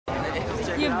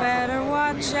You better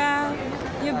watch out.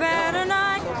 You better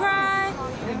not cry.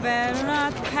 You better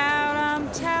not pout.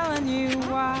 I'm telling you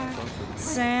why.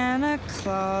 Santa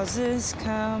Claus is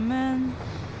coming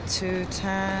to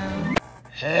town.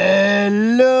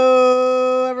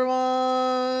 Hello,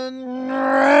 everyone.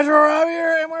 Retro Rob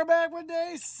here, and we're back with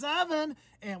day 7.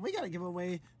 And we got to give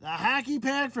away the hockey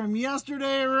pack from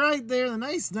yesterday right there. The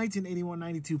nice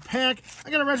 1981-92 pack.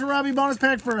 I got a Retro Robbie bonus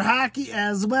pack for hockey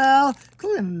as well,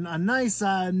 including a nice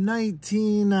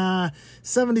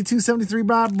 1972-73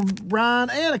 Bob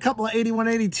Brown and a couple of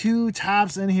 81-82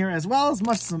 tops in here as well, as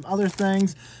much as some other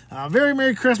things. Very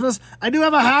Merry Christmas. I do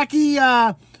have a hockey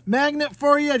magnet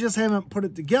for you. I just haven't put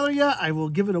it together yet. I will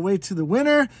give it away to the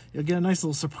winner. You'll get a nice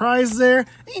little surprise there.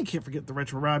 And you can't forget the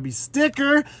Retro Robbie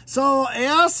sticker. So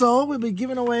also, we'll be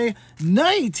giving away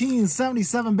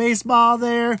 1977 baseball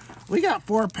there. We got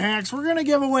 4 packs. We're going to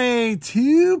give away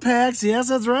 2 packs. Yes,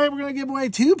 that's right. We're going to give away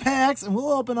 2 packs, and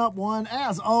we'll open up one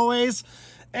as always.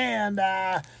 And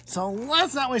so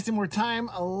let's not waste any more time.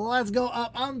 Let's go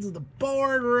up onto the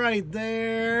board right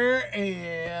there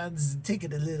and take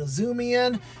it a little zoom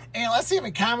in. And let's see how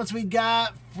many comments we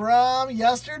got from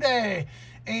yesterday.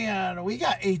 And we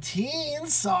got 18,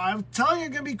 so I'm telling you,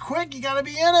 it's going to be quick. You got to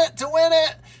be in it to win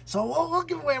it. So we'll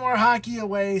give away more hockey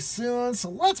away soon.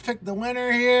 So let's pick the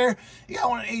winner here. You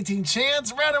got 1 in 18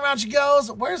 chance. Round and round she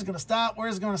goes. Where's it going to stop?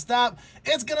 Where's it going to stop?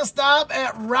 It's going to stop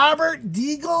at Robert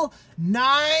Deagle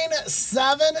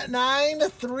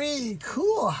 9793.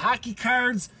 Cool hockey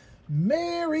cards.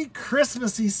 Merry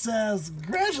Christmas, he says.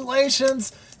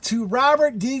 Congratulations to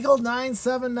Robert Deagle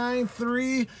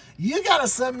 9793. You got to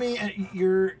send me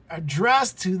your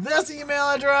address to this email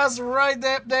address right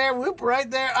there. Whoop,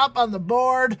 right there up on the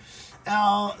board.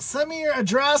 Send me your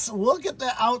address. We'll get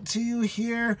that out to you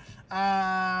here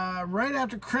right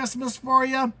after Christmas for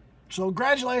you. So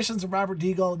congratulations to Robert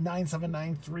Deagle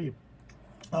 9793.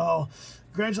 Oh,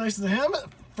 congratulations to him.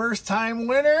 First time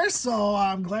winner, so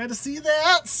I'm glad to see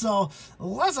that. So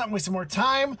let's not waste some more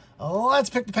time. Let's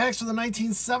pick the packs for the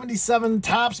 1977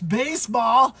 Topps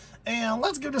baseball, and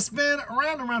let's give it a spin.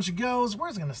 Round and round she goes.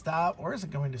 Where's it going to stop? Where is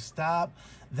it going to stop?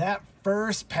 That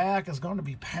first pack is going to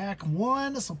be pack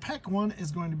 1. So pack 1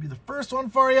 is going to be the first one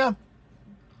for you.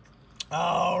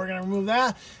 Oh, we're going to remove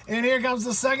that. And here comes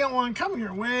the second one coming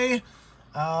your way.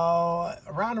 Round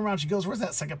and round she goes. Where's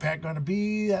that second pack going to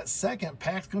be? That second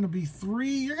pack's going to be 3.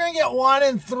 You're going to get 1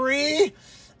 in 3.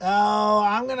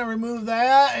 I'm going to remove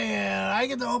that, and I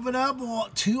get to open up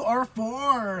 2 or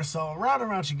 4. So round and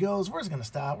round she goes. Where's it going to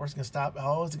stop? Where's it going to stop?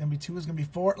 Oh, is it going to be 2? Is it going to be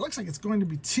 4? It looks like it's going to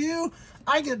be 2.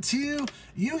 I get 2.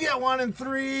 You get 1 in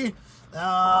 3.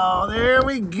 Oh, there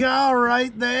we go,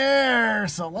 right there.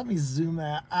 So let me zoom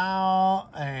that out,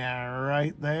 and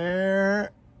right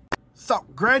there. So,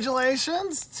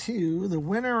 congratulations to the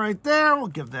winner right there. We'll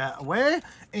give that away.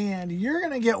 And you're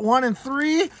going to get 1 in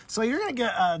 3. So, you're going to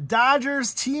get a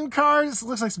Dodgers team cards. It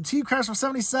looks like some team cards from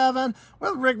 77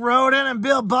 with Rick Rhoden and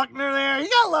Bill Buckner there. You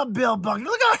got to love Bill Buckner.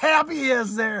 Look how happy he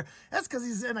is there. That's because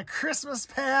he's in a Christmas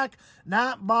pack,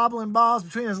 not bobbling balls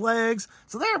between his legs.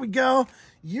 So, there we go.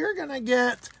 You're going to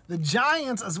get the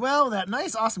Giants as well with that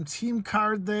nice, awesome team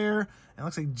card there. It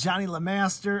looks like Johnny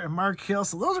LeMaster and Mark Hill.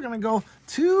 So those are going to go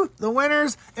to the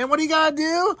winners. And what do you got to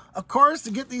do? Of course,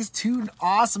 to get these 2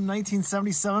 awesome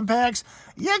 1977 packs,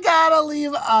 you got to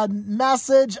leave a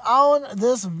message on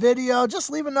this video.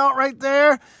 Just leave a note right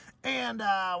there. And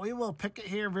we will pick it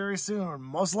here very soon.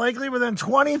 Most likely within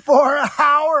 24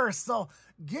 hours. So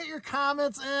get your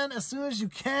comments in as soon as you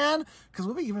can, because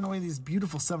we'll be giving away these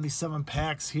beautiful 77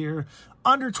 packs here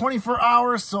under 24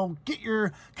 hours. So get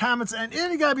your comments in. And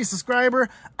you got to be a subscriber.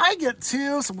 I get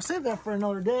 2, so we'll save that for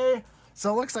another day.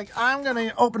 So it looks like I'm going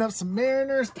to open up some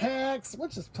Mariners packs,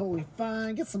 which is totally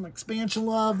fine. Get some expansion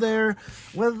love there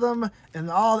with them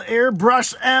and all the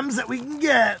airbrush M's that we can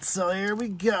get. So here we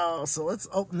go. So let's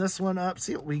open this one up,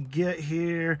 see what we get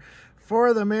here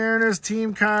for the Mariners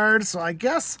team card. So I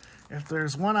guess if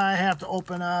there's one I have to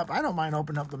open up, I don't mind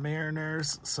opening up the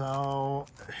Mariners. So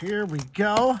here we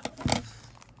go.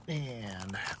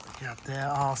 And we got that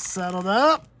all settled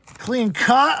up. Clean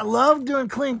cut. I love doing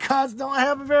clean cuts. Don't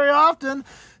happen very often.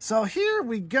 So here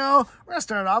we go. We're going to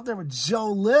start off there with Joe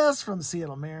List from the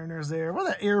Seattle Mariners there. With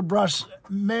an airbrush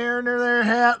Mariner there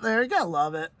hat there. You got to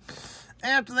love it.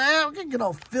 After that, we can get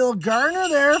old Phil Garner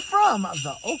there from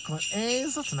the Oakland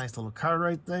A's. That's a nice little card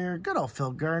right there. Good old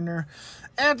Phil Garner.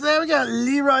 After that, we got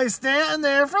Leroy Stanton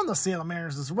there from the Seattle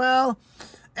Mariners as well.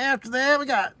 After that, we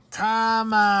got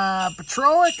Tom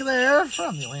Petrowick there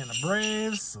from the Atlanta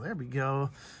Braves. So there we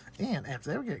go. And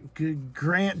after that, we got good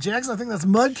Grant Jackson. I think that's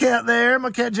Mudcat there.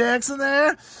 Mudcat Jackson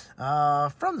there.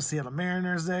 From the Seattle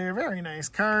Mariners there. Very nice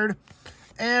card.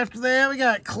 After that, we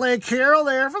got Clay Carroll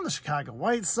there from the Chicago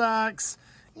White Sox.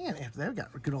 And after that, we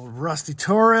got good old Rusty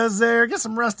Torres there. Get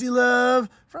some Rusty love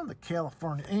from the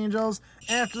California Angels.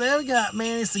 After that, we got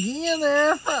Manny Seguin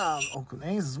there from Oakland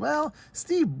A's as well.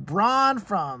 Steve Braun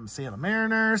from Seattle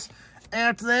Mariners.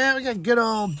 After that, we got good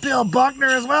old Bill Buckner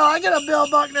as well. I get a Bill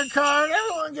Buckner card.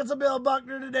 Everyone gets a Bill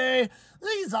Buckner today.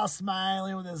 He's all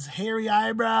smiling with his hairy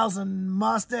eyebrows and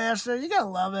mustache there. You gotta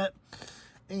love it.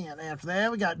 And after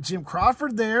that, we got Jim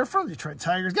Crawford there from the Detroit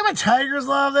Tigers. Got my Tigers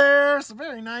love there. So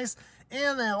very nice.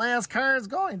 And that last card is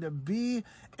going to be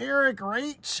Eric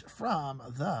Raich from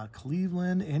the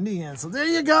Cleveland Indians. So there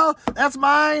you go. That's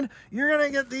mine. You're going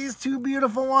to get these two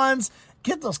beautiful ones.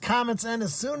 Get those comments in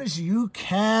as soon as you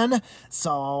can.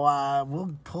 So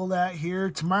we'll pull that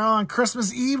here tomorrow on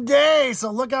Christmas Eve day.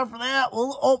 So look out for that.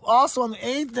 We'll also on the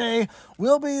 8th day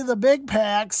will be the big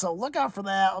pack. So look out for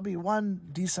that. It'll be one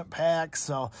decent pack.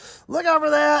 So look out for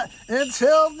that.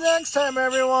 Until next time,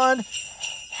 everyone.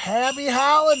 Happy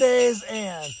holidays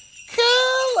and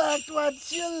collect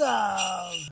what you love.